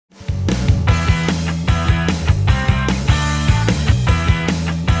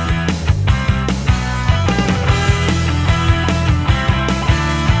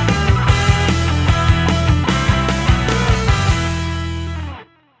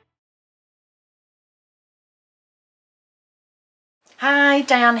Hi,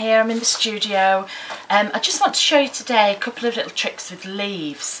 Dyan here, I'm in the studio. I just want to show you today a couple of little tricks with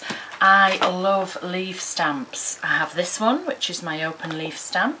leaves. I love leaf stamps. I have this one, which is my open leaf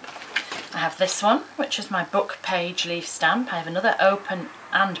stamp. I have this one, which is my book page leaf stamp. I have another open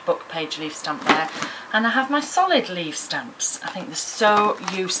and book page leaf stamp there. And I have my solid leaf stamps. I think they're so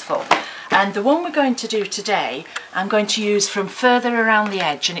useful. And the one we're going to do today, I'm going to use from further around the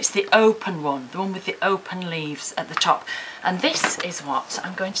edge, and it's the open one, the one with the open leaves at the top. And this is what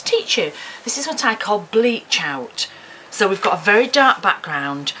I'm going to teach you. This is what I call bleach out. So we've got a very dark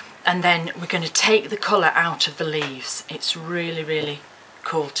background, and then we're going to take the colour out of the leaves. It's really, really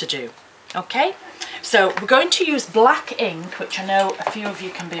cool to do. Okay, so we're going to use black ink, which I know a few of you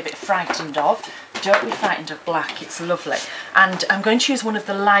can be a bit frightened of. Don't be frightened of black, it's lovely. And I'm going to use one of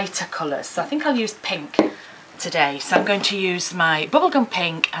the lighter colours, so I think I'll use pink today. So I'm going to use my bubblegum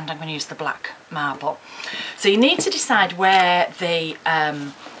pink and I'm going to use the black marble. So you need to decide where the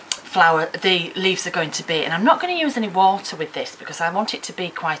the leaves are going to be, and I'm not going to use any water with this because I want it to be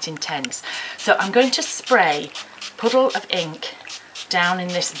quite intense. So I'm going to spray a puddle of ink down in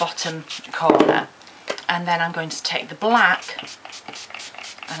this bottom corner, and then I'm going to take the black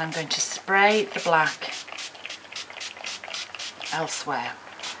and I'm going to spray the black elsewhere.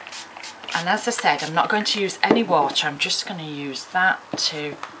 And as I said, I'm not going to use any water, I'm just going to use that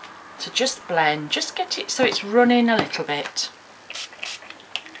to just blend, just get it so it's running a little bit.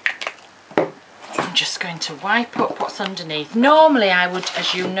 I'm just going to wipe up what's underneath. Normally I would,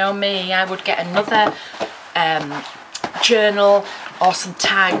 as you know me, I would get another journal or some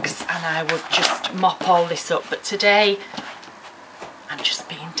tags and I would just mop all this up, but today I'm just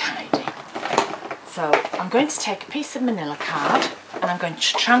being tidy. So I'm going to take a piece of manila card and I'm going to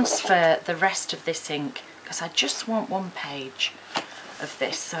transfer the rest of this ink because I just want one page of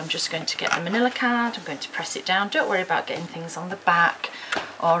this. So I'm just going to get the manila card, I'm going to press it down. Don't worry about getting things on the back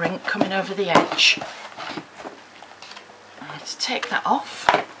or ink coming over the edge. I'm going to take that off,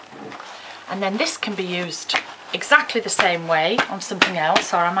 and then this can be used exactly the same way on something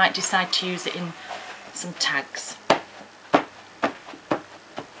else, or I might decide to use it in some tags.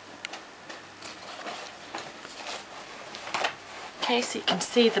 Okay, so you can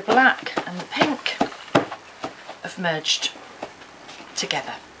see the black and the pink have merged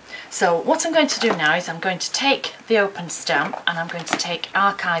together. So what I'm going to do now is I'm going to take the open stamp and I'm going to take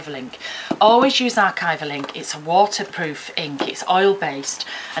Archival Ink. Always use Archival Ink, it's a waterproof ink, it's oil based,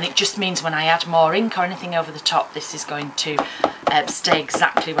 and it just means when I add more ink or anything over the top, this is going to stay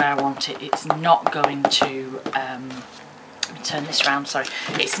exactly where I want it. It's not going to, let me turn this around, sorry,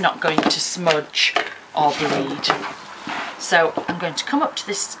 it's not going to smudge or bleed. So I'm going to come up to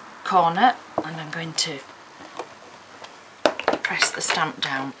this corner and I'm going to press the stamp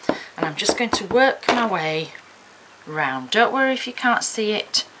down, and I'm just going to work my way round. Don't worry if you can't see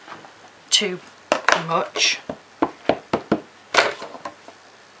it too much.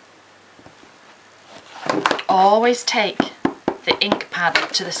 Always take the ink pad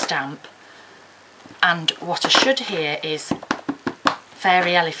to the stamp, and what I should hear is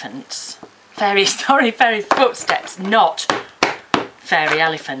fairy elephants. Fairy footsteps, not fairy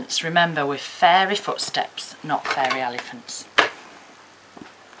elephants. Remember, with fairy footsteps, not fairy elephants.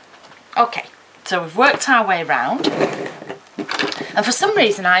 Okay, so we've worked our way round, and for some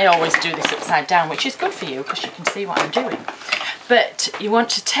reason I always do this upside down, which is good for you because you can see what I'm doing. But you want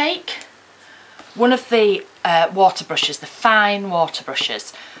to take one of the water brushes, the fine water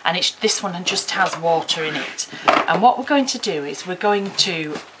brushes, and this one just has water in it. And what we're going to do is we're going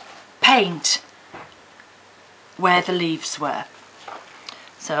to paint where the leaves were.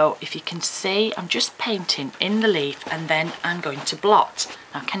 So if you can see, I'm just painting in the leaf and then I'm going to blot.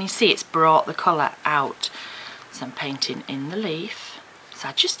 Now can you see it's brought the colour out? So I'm painting in the leaf. So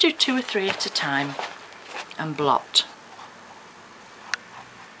I just do 2 or 3 at a time and blot.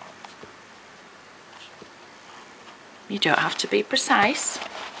 You don't have to be precise.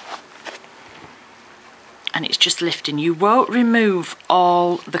 And it's just lifting. You won't remove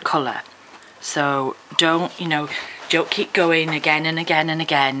all the colour. So don't, don't keep going again and again and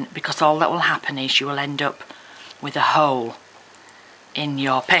again, because all that will happen is you will end up with a hole in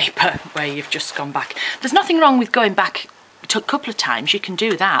your paper where you've just gone back. There's nothing wrong with going back a couple of times, you can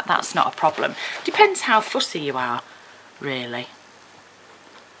do that, that's not a problem. Depends how fussy you are, really.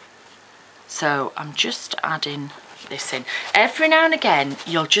 So I'm just adding this in. Every now and again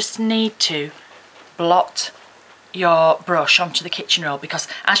you'll just need to blot your brush onto the kitchen roll, because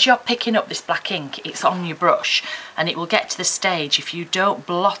as you're picking up this black ink, it's on your brush, and it will get to the stage, if you don't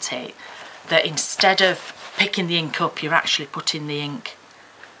blot it, that instead of picking the ink up, you're actually putting the ink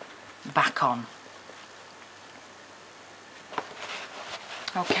back on.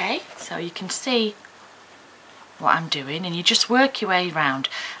 Okay, so you can see what I'm doing, and you just work your way around,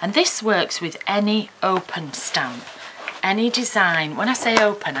 and this works with any open stamp, any design. When I say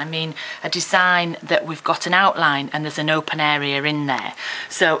open, I mean a design that we've got an outline and there's an open area in there.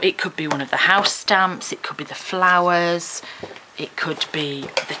 So it could be one of the house stamps, it could be the flowers, it could be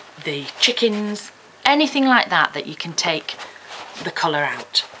the chickens, anything like that that you can take the colour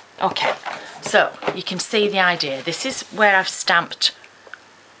out. Okay, so you can see the idea. This is where I've stamped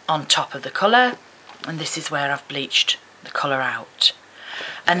on top of the colour, and this is where I've bleached the colour out.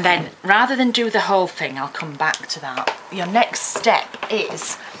 And then rather than do the whole thing, I'll come back to that. Your next step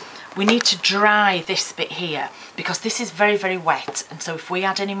is we need to dry this bit here, because this is very, very wet, and so if we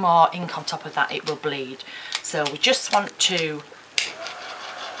add any more ink on top of that, it will bleed. So we just want to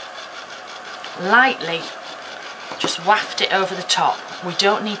lightly just waft it over the top. We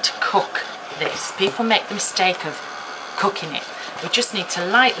don't need to cook this. People make the mistake of cooking it. We just need to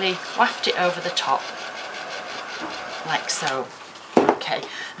lightly waft it over the top, like so. Okay,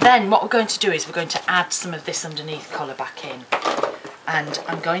 then what we're going to do is we're going to add some of this underneath colour back in, and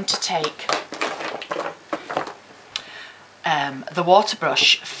I'm going to take the water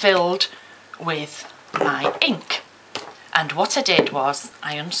brush filled with my ink, and what I did was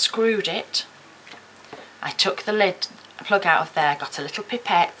I unscrewed it, I took the lid plug out of there, got a little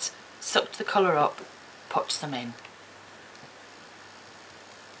pipette, sucked the colour up, put some in,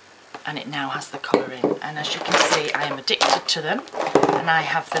 and it now has the colour in. And as you can see, I am addicted to them, and I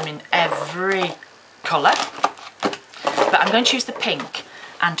have them in every colour, but I'm going to use the pink,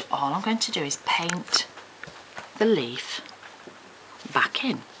 and all I'm going to do is paint the leaf back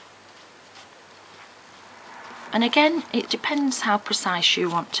in. And again, it depends how precise you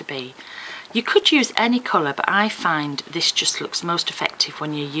want to be. You could use any colour, but I find this just looks most effective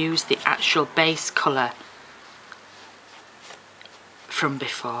when you use the actual base colour from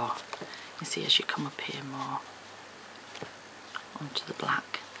before. You see as you come up here more onto the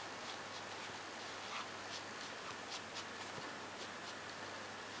black.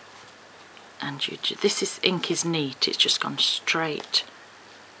 And this ink is neat, it's just gone straight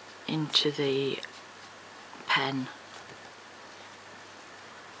into the pen.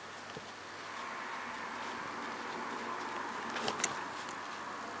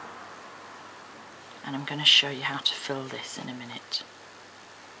 And I'm going to show you how to fill this in a minute.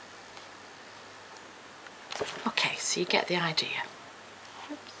 Okay, so you get the idea.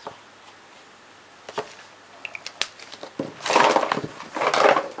 Oops.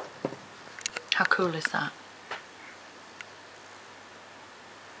 How cool is that?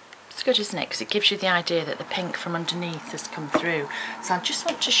 It's good, isn't it? Because it gives you the idea that the pink from underneath has come through. So I just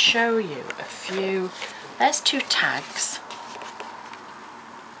want to show you a few. There's two tags.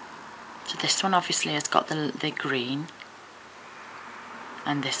 So this one obviously has got the green,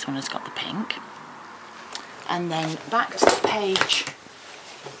 and this one has got the pink. And then back to the page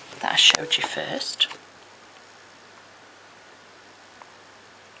that I showed you first.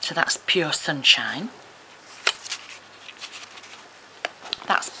 So that's Pure Sunshine.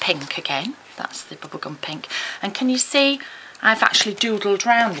 That's pink again, that's the bubblegum pink. And can you see I've actually doodled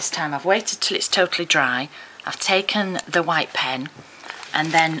round this time. I've waited till it's totally dry. I've taken the white pen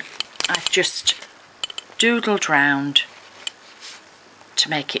and then I've just doodled round to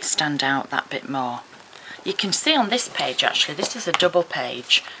make it stand out that bit more. You can see on this page actually, this is a double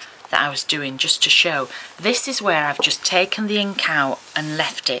page that I was doing just to show. This is where I've just taken the ink out and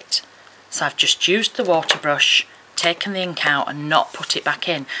left it. So I've just used the water brush, taken the ink out and not put it back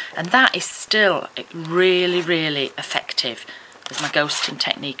in. And that is still really, really effective. There's my ghosting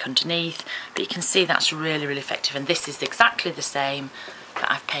technique underneath, but you can see that's really, really effective. And this is exactly the same,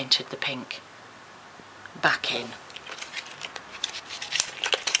 that I've painted the pink back in.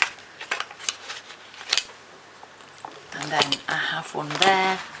 And then I have one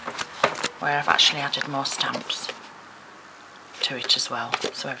there where I've actually added more stamps to it as well,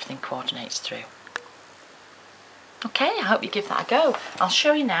 so everything coordinates through. Okay, I hope you give that a go. I'll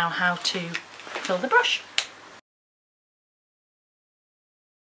show you now how to fill the brush.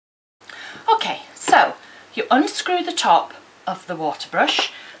 Okay, so you unscrew the top of the water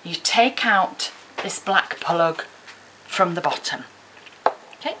brush, you take out this black plug from the bottom.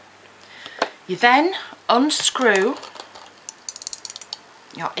 Okay, you then unscrew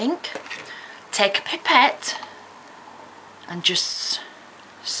your ink, take a pipette and just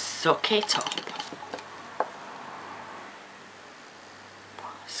suck it up.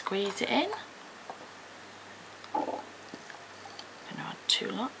 Squeeze it in. I'm going to add 2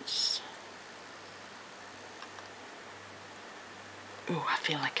 lots. Ooh, I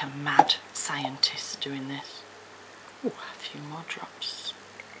feel like a mad scientist doing this. Ooh, a few more drops.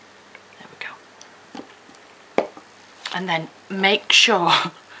 There we go. And then make sure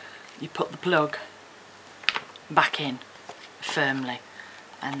you put the plug back in firmly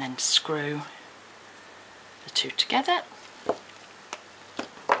and then screw the two together.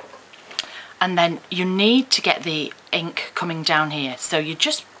 And then you need to get the ink coming down here. So you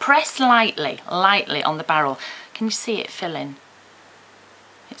just press lightly on the barrel. Can you see it filling?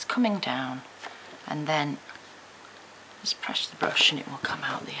 It's coming down. And then just press the brush and it will come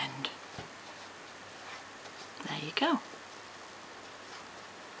out the end. There you go.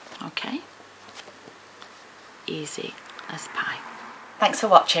 Okay. Easy as pie. Thanks for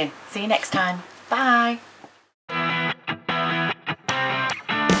watching. See you next time. Bye.